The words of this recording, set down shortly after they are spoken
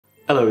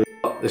Hello,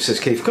 this is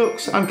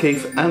KeefCooks. I'm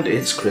Keef and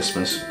it's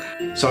Christmas.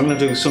 So I'm going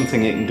to do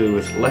something you can do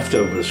with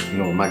leftovers from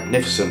your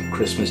magnificent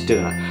Christmas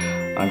dinner.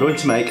 I'm going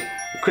to make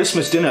a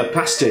Christmas dinner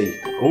pasty.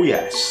 Oh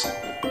yes.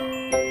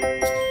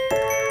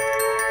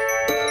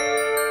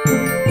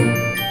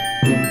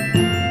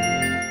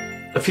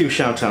 A few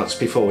shout outs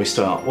before we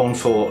start. One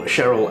for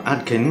Cheryl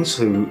Adkins,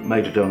 who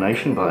made a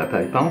donation via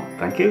PayPal.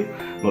 Thank you,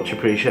 much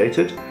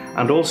appreciated.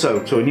 And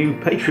also to a new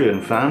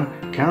Patreon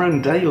fan,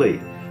 Karen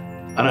Daly.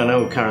 And I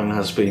know Karen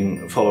has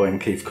been following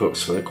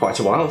KeefCooks for quite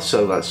a while,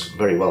 so that's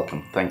very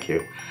welcome, thank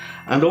you.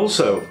 And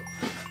also,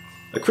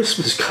 a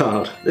Christmas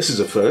card. This is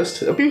a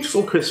first. A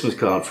beautiful Christmas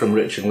card from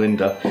Rich and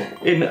Linda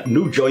in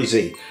New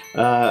Jersey.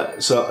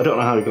 So I don't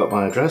know how you got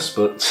my address,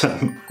 but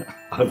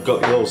I've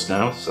got yours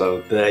now,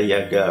 so there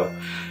you go.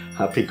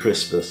 Happy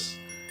Christmas.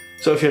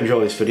 So if you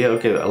enjoy this video,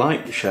 give it a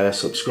like, share,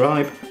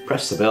 subscribe,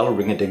 press the bell,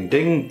 ring a ding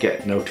ding,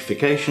 get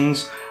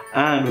notifications,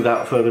 and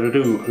without further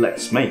ado,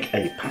 let's make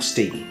a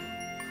pasty.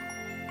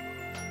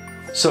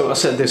 So I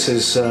said this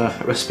is a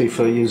recipe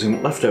for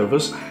using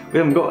leftovers. We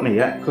haven't got any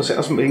yet because it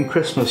hasn't been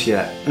Christmas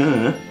yet.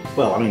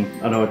 Well, I mean,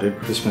 I know I did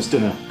Christmas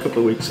dinner a couple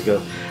of weeks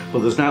ago,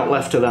 but there's now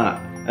left of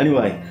that.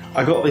 Anyway,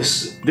 I got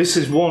this. This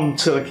is one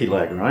turkey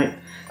leg, right?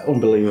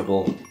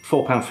 Unbelievable.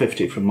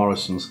 £4.50 from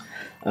Morrison's,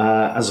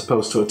 as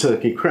opposed to a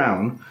turkey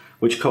crown,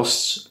 which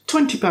costs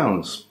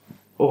 £20,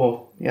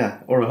 or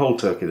a whole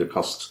turkey that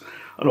costs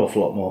an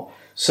awful lot more.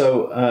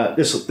 So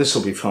this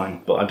will be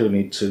fine, but I do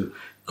need to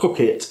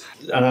cook it,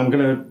 and I'm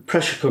going to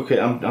pressure cook it.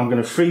 I'm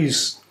going to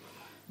freeze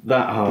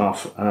that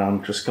half, and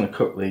I'm just going to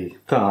cook the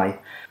thigh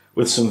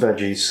with some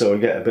veggies so I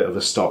get a bit of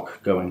a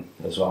stock going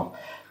as well.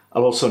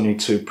 I'll also need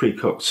to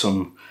pre-cook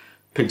some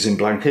pigs in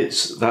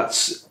blankets.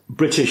 That's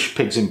British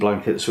pigs in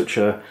blankets, which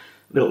are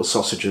little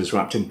sausages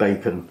wrapped in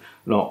bacon,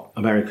 not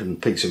American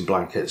pigs in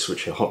blankets,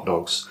 which are hot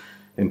dogs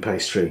in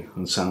pastry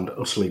and sound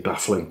utterly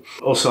baffling.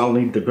 Also, I'll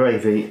need the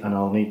gravy, and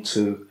I'll need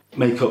to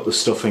make up the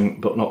stuffing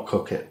but not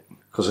cook it,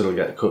 because it'll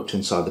get cooked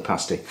inside the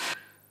pasty.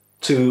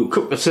 To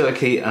cook the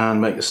turkey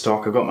and make the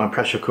stock, I've got my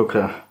pressure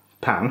cooker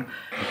pan.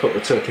 I put the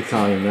turkey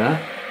thigh in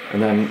there,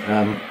 and then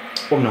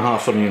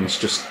 1.5 onions,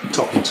 just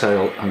top and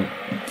tail, and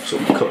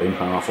sort of cut in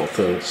half or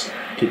thirds.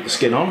 Keep the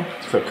skin on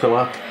for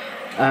colour,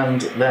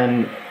 and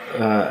then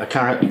a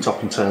carrot,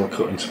 top and tail,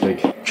 cut into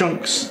big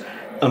chunks,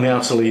 and the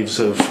outer leaves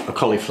of a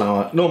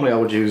cauliflower. Normally I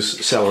would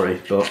use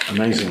celery, but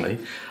amazingly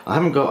I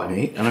haven't got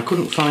any, and I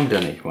couldn't find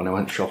any when I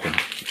went shopping.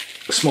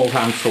 A small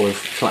handful of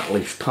flat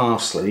leaf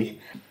parsley,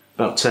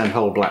 about 10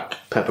 whole black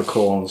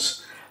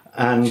peppercorns,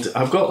 and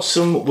I've got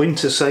some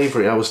winter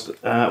savoury. I was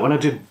when I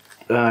did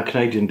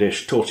Canadian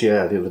dish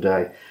tortilla the other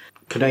day.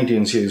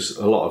 Canadians use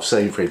a lot of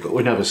savoury, but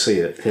we never see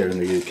it here in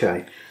the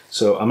UK.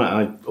 So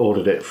I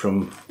ordered it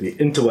from the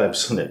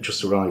interwebs, and it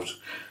just arrived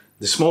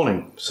this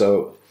morning.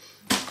 So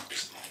a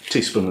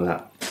teaspoon of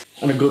that,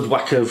 and a good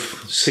whack of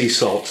sea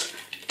salt.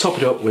 Top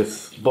it up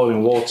with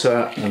boiling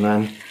water, and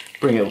then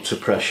bring it up to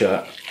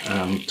pressure.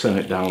 Turn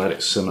it down, let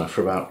it simmer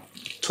for about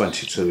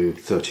 20 to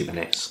 30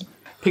 minutes.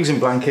 Pigs in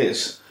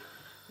blankets,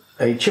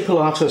 a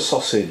chipolata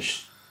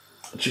sausage.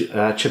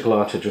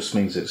 Chipolata just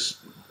means it's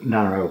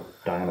narrow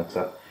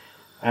diameter,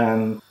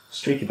 and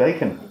streaky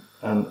bacon,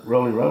 and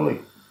roly.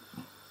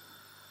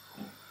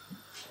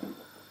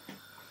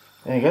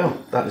 There you go,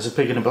 that is a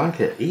pig in a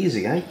blanket.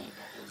 Easy, eh?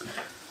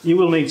 You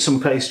will need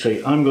some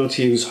pastry. I'm going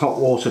to use hot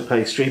water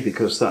pastry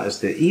because that is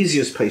the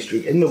easiest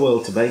pastry in the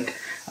world to bake,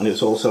 and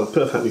it's also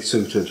perfectly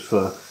suited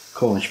for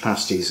Cornish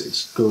pasties.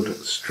 It's good,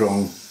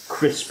 strong,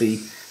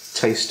 crispy,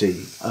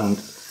 tasty, and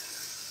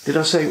did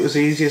I say it was the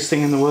easiest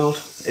thing in the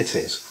world? It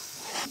is.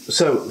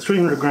 So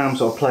 300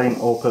 grams of plain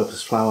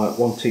all-purpose flour,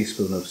 1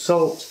 teaspoon of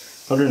salt,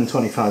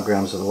 125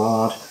 grams of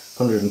lard,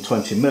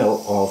 120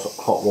 ml of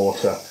hot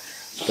water.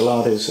 The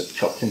lard is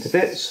chopped into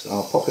bits.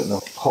 I'll pop it in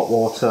the hot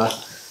water,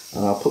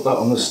 and I'll put that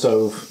on the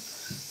stove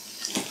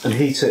and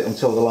heat it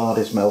until the lard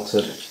is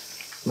melted.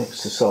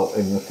 Mix the salt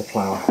in with the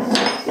flour.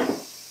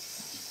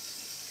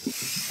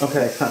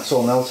 Okay, that's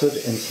all melted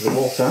into the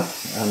water,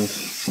 and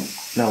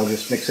now I'll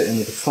just mix it in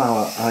with the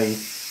flour. I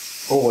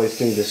always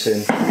do this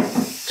in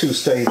 2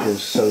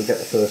 stages, so we get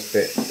the first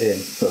bit in,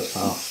 first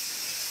half,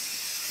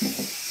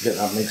 get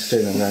that mixed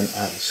in, and then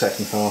add the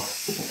second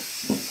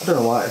half. I don't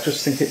know why, I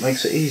just think it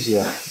makes it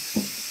easier.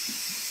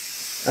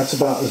 That's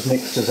about as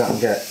mixed as I can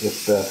get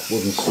with the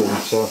wooden spoon,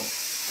 so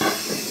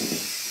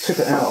tip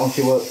it out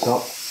onto your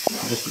worktop,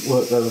 just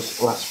work those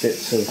last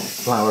bits of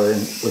flour in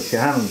with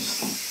your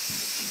hands.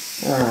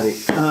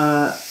 Alrighty,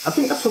 I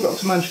think I forgot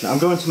to mention, I'm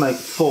going to make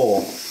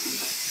 4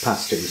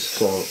 pasties,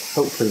 so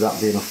hopefully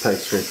that'll be enough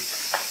pastry.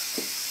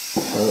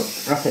 So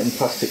wrap it in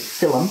plastic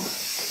film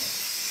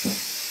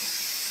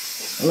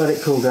and let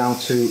it cool down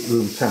to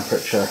room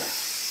temperature.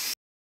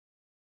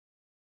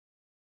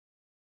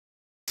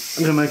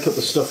 I'm going to make up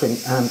the stuffing,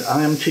 and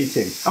I am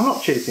cheating. I'm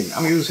not cheating,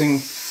 I'm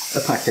using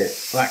a packet,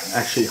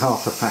 actually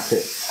half a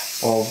packet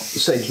of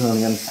sage and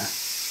onion.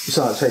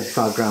 Besides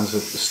 85 grams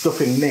of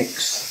stuffing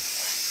mix.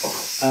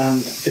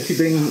 And if you've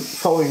been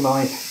following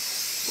my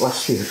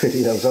last few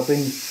videos, I've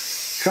been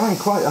trying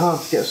quite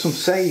hard to get some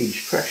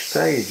sage, fresh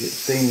sage.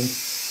 It's been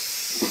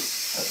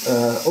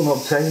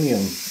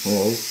unobtainium,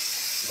 really.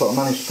 But I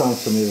managed to find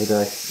some the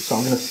other day, so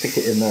I'm going to stick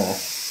it in there.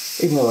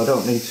 Even though I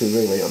don't need to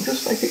really, I'll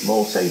just make it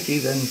more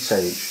sagey than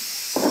sage.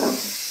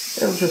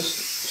 It'll just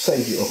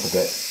sage it up a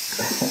bit.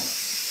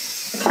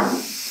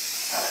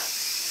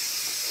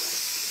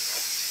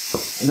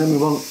 And then we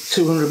want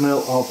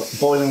 200ml of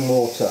boiling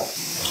water,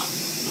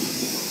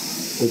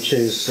 which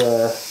is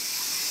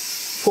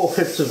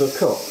 4/5 of a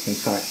cup, in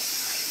fact.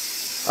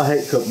 I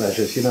hate cup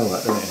measures, you know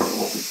that, don't you?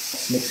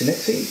 Mixy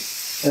mixy.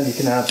 And you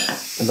can add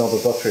a knob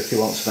of butter if you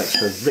want some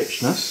extra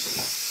richness.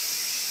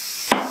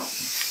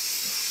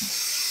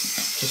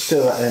 Just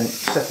stir that in,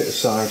 set it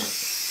aside,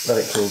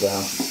 let it cool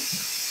down.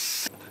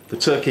 The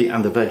turkey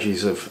and the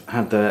veggies have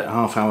had their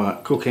half-hour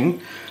cooking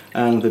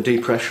and they're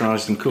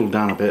depressurised and cooled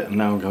down a bit, and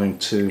now I'm going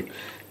to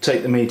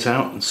take the meat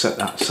out and set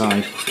that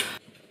aside.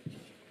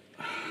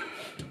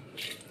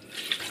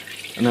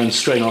 And then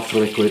strain off the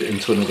liquid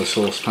into another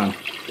saucepan,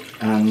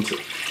 and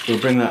we'll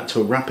bring that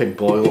to a rapid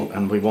boil,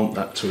 and we want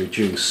that to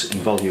reduce in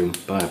volume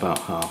by about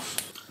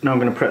half. Now I'm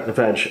going to prep the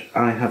veg.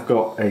 I have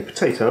got a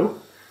potato,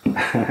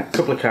 a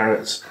couple of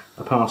carrots,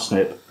 a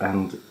parsnip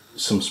and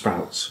some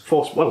sprouts.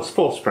 Four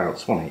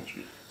sprouts, one each.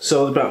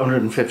 So about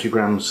 150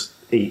 grams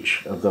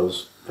each of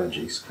those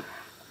veggies.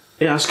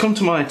 It has come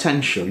to my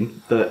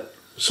attention that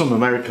some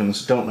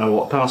Americans don't know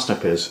what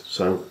parsnip is.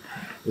 So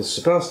this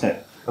is a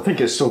parsnip. I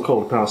think it's still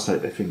called a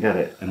parsnip if you can get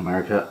it in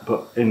America,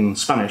 but in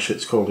Spanish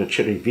it's called a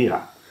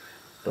chirivilla.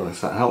 Don't know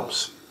if that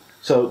helps.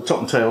 So top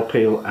and tail,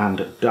 peel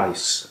and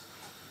dice.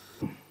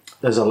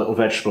 There's a little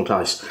vegetable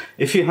dice.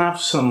 If you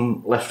have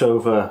some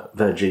leftover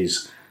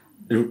veggies,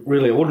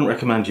 really I wouldn't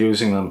recommend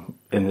using them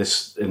in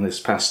this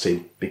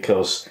pasty,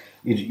 because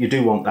you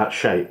do want that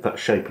shape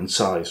and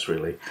size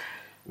really,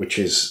 which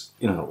is,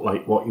 you know,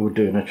 like what you would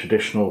do in a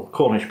traditional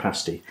Cornish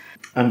pasty.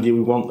 And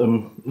you want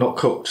them not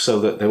cooked so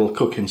that they will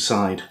cook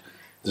inside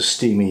the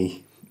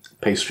steamy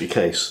pastry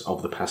case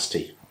of the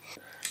pasty.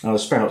 Now the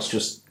sprouts,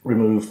 just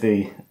remove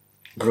the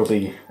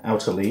grubby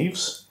outer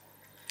leaves.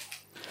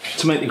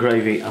 To make the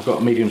gravy, I've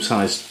got a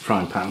medium-sized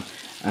frying pan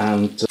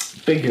and a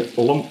big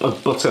lump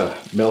of butter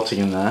melting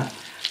in there.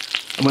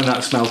 And when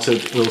that's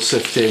melted, we'll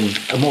sift in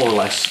a more or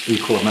less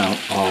equal amount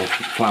of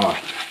flour.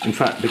 In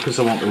fact, because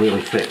I want a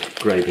really thick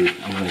gravy,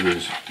 I'm going to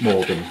use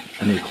more than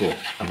an equal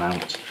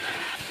amount.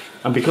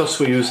 And because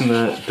we're using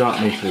the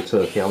dark meat of the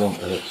turkey, I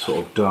want a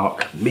sort of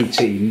dark,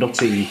 meaty,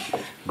 nutty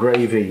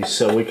gravy,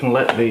 so we can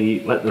let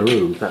the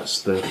roux,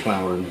 that's the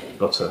flour and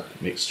butter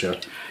mixture,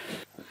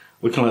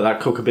 we can let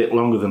that cook a bit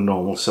longer than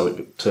normal so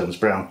it turns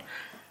brown.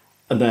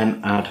 And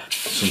then add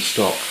some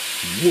stock.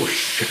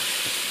 Whoosh!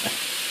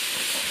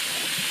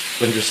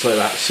 Then just let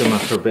that simmer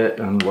for a bit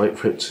and wait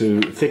for it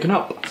to thicken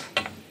up.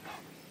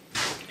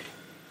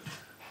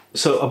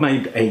 So I've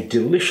made a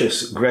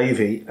delicious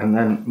gravy, and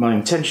then my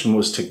intention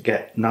was to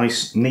get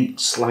nice,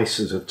 neat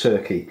slices of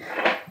turkey.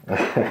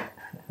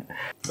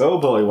 Oh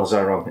boy, was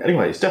I wrong.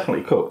 Anyway, it's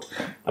definitely cooked.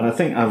 And I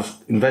think I've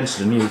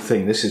invented a new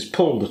thing. This is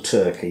pulled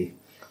turkey.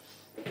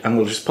 And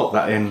we'll just pop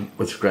that in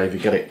with the gravy,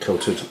 get it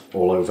coated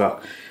all over.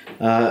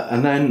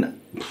 And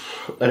then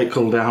let it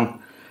cool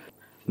down.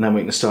 And then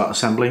we can start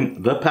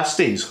assembling the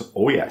pasties.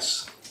 Oh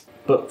yes.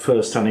 But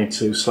first I need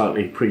to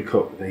slightly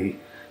pre-cook the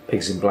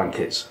pigs in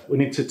blankets. We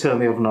need to turn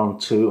the oven on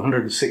to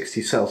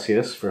 160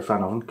 Celsius for a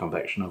fan oven,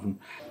 convection oven.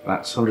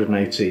 That's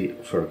 180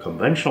 for a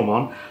conventional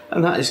one.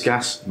 And that is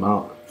gas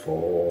mark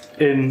 4.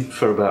 In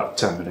for about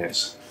 10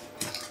 minutes.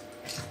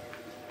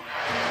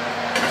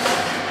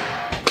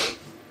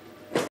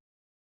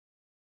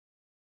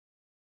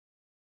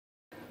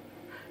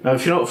 Now,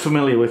 if you're not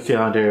familiar with the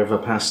idea of a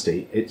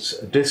pasty, it's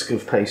a disc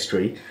of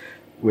pastry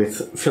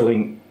with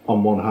filling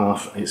on one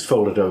half. It's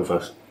folded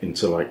over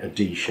into like a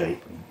D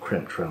shape and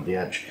crimped around the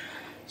edge.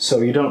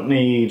 So you don't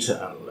need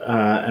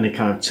any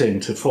kind of tin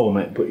to form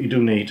it, but you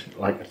do need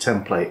like a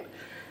template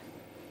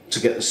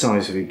to get the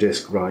size of your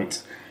disc right.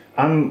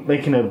 I'm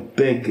making a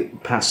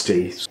big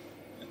pasty.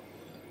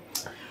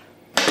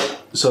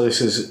 So this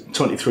is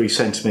 23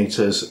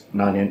 centimetres,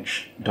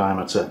 9-inch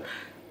diameter,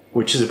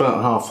 which is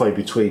about halfway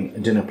between a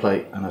dinner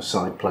plate and a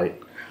side plate,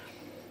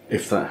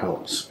 if that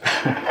helps.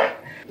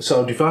 So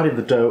I've divided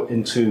the dough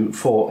into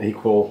 4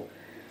 equal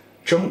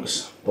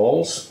chunks,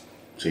 balls,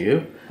 to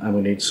you, and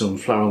we need some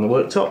flour on the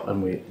worktop,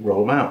 and we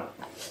roll them out.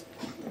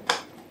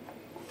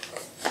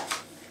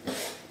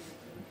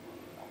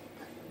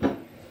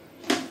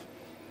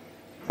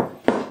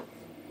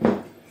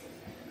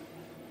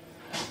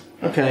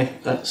 Okay,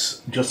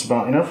 that's just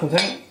about enough, I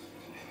think.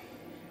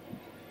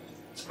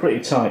 It's pretty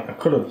tight. I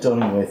could have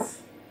done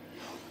with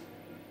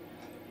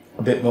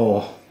a bit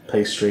more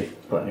pastry,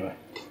 but anyway.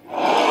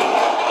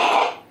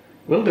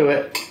 We'll do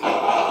it.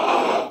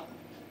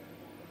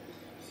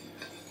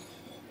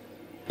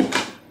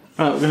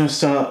 Right, we're going to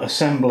start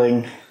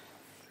assembling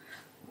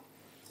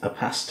a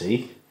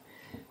pasty.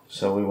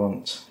 So we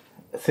want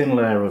a thin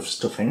layer of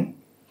stuffing.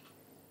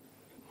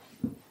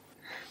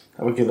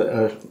 I will give it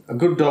a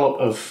good dollop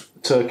of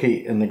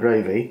turkey in the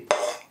gravy.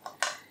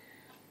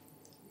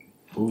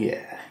 Oh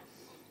yeah.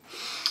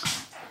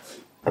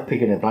 a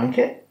pig in a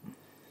blanket,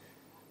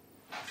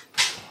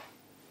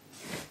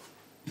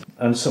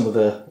 and some of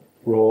the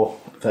raw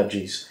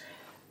veggies.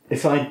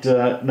 If I'd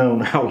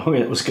known how long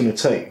it was going to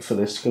take for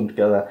this to come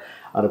together,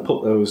 I'd have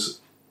put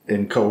those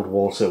in cold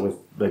water with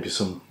maybe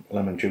some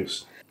lemon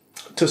juice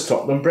to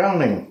stop them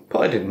browning, but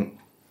I didn't.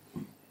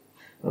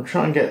 I'll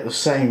try and get the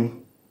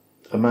same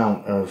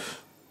amount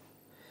of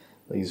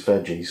these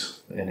veggies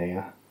in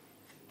here.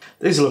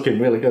 These are looking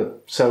really good.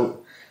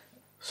 So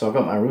I've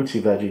got my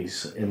rooty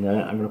veggies in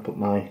there. I'm going to put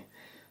my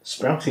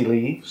sprouty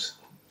leaves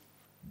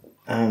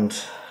and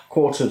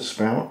quartered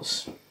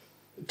sprouts.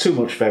 Too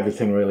much of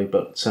everything really,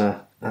 but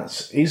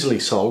that's easily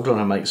solved when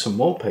I make some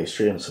more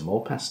pastry and some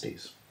more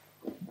pasties.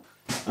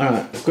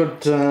 Alright, a good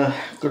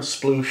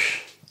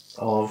sploosh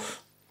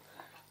of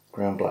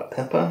ground black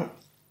pepper,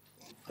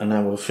 and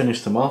now we'll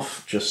finish them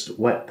off. Just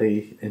wet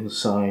the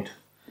inside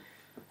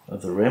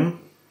of the rim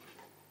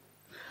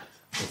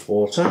with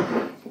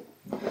water.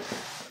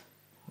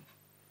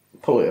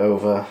 Pull it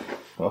over.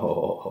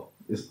 Oh,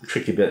 it's a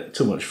tricky bit,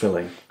 too much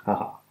filling.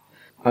 Haha.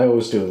 I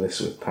always do this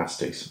with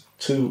pasties.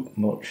 Too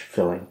much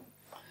filling.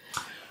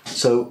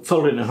 So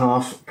fold it in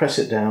half, press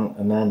it down,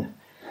 and then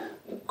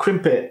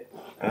crimp it.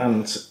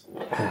 And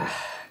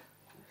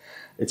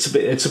it's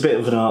a bit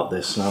of an art,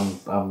 this. And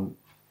I'm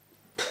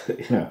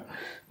you know,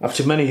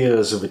 after many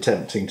years of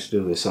attempting to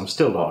do this, I'm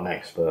still not an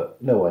expert,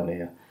 nowhere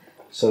near.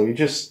 So you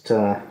just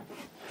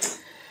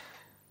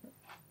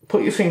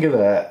put your finger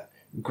there,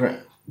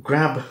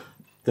 grab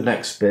the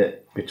next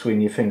bit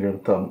between your finger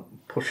and thumb,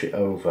 push it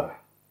over.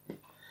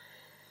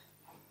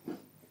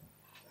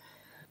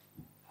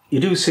 You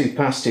do see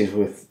pasties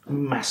with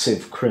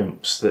massive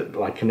crimps that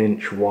like an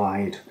inch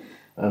wide,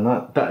 and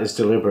that is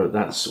deliberate.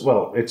 That's,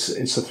 well, it's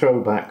a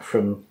throwback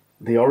from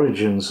the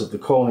origins of the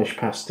Cornish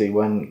pasty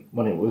when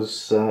it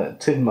was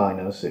tin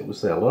miners. It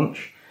was their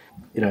lunch.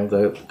 You know,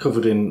 they're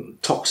covered in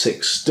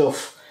toxic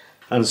stuff,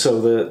 and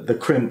so the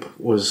crimp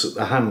was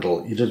a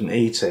handle. You didn't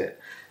eat it,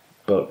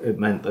 but it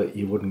meant that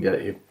you wouldn't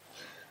get your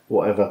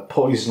whatever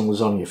poison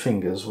was on your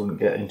fingers wouldn't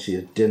get into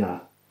your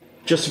dinner.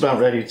 Just about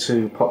ready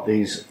to pop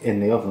these in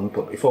the oven,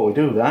 but before we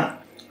do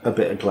that, a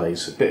bit of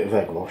glaze, a bit of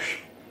egg wash,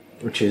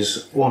 which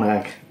is 1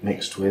 egg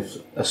mixed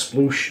with a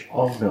sploosh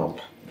of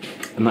milk.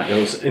 And that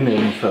goes in the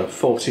oven for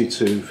 40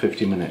 to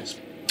 50 minutes,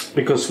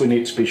 because we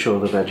need to be sure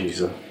the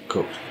veggies are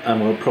cooked.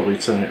 And we'll probably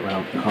turn it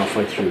around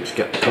halfway through to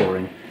get the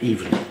colouring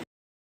even.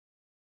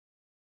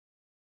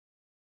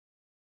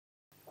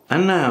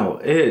 And now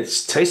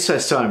it's taste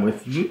test time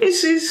with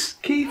Mrs.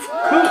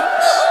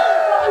 KeefCooks.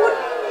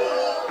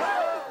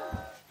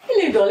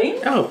 Hello,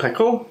 darling. Hello,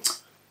 Peckle.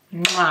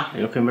 Mwah.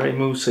 You're looking very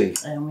moosey.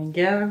 There we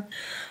go.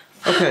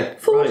 Okay,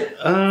 Food.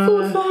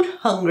 right. Food.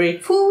 Hungry.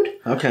 Food.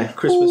 Okay,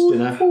 Christmas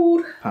dinner.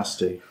 Food.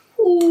 Pasty.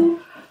 Food.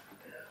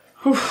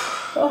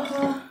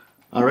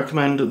 I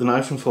recommend the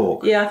knife and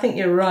fork. Yeah, I think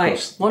you're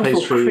right.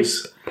 Wonderful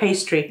crisp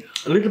pastry.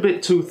 A little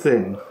bit too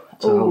thin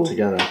to hold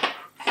together.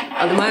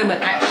 At the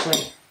moment,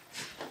 actually.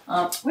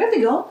 Where have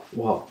they gone?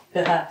 What?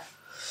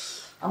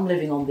 I'm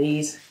living on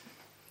these.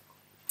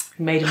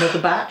 Made another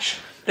batch.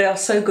 They are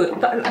so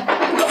good. But I've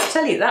got to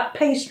tell you, that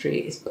pastry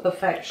is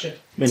perfection.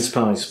 Mince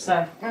pies.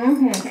 So,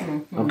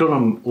 I've done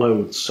them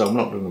loads, so I'm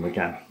not doing them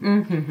again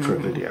for a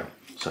video.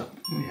 So,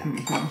 yeah.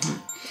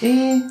 Do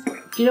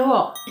you know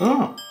what?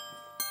 Oh.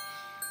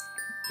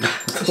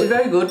 This is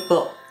very good,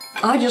 but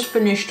I just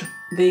finished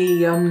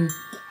the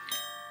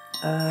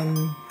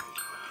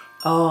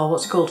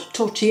what's it called?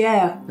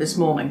 Tortilla this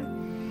morning.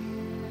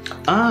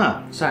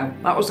 Ah. So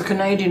that was the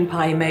Canadian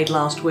pie you made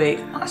last week.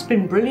 That's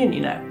been brilliant,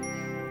 you know.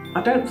 I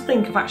don't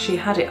think I've actually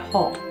had it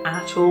hot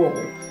at all.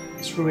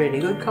 It's really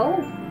good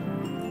cold.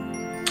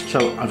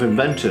 So I've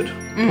invented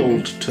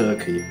pulled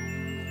turkey.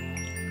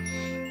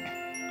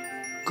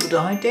 Good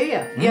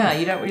idea. Yeah,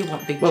 you don't really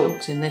want big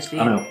chunks in this, do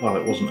you? I know. Well,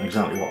 it wasn't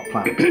exactly what I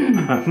planned.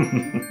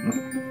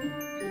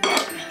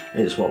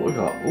 It's what we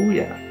got. Oh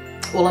yeah.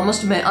 Well, I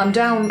must admit, I'm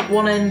down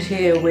one end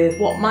here with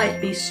what might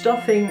be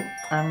stuffing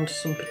and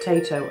some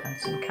potato and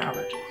some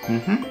carrot.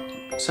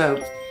 So,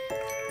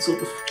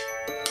 sort of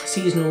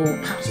seasonal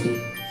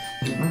pasty.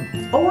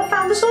 Oh, I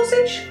found the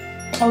sausage.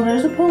 Oh,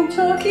 there's the pulled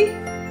turkey.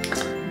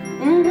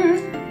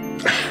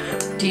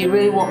 Do you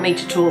really want me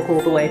to talk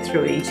all the way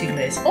through eating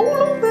this? Oh,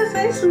 look, there's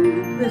this,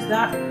 there's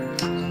that.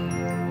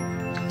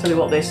 Tell you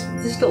what, this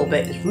little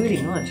bit is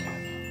really nice.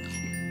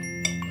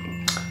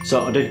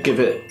 So I did give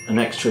it an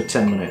extra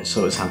 10 minutes,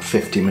 so it's had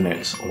 50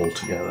 minutes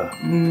altogether.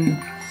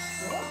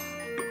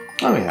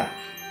 Oh yeah.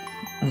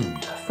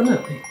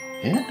 Definitely.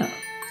 Yeah.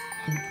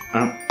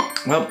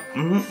 Well,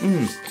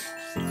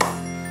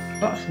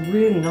 That's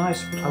really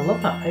nice. I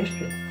love that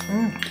pastry.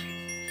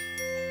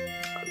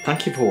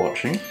 thank you for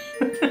watching.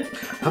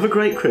 Have a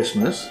great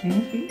Christmas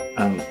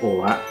and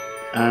all that.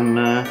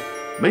 And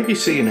maybe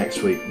see you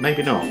next week.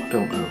 Maybe not. I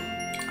don't know.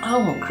 I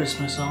want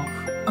Christmas off.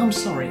 I'm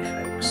sorry,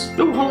 folks.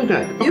 Oh,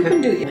 holiday. Okay. You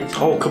can do it later.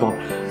 Oh, come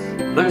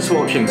on. Thanks for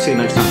watching. See you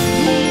next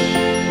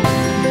time.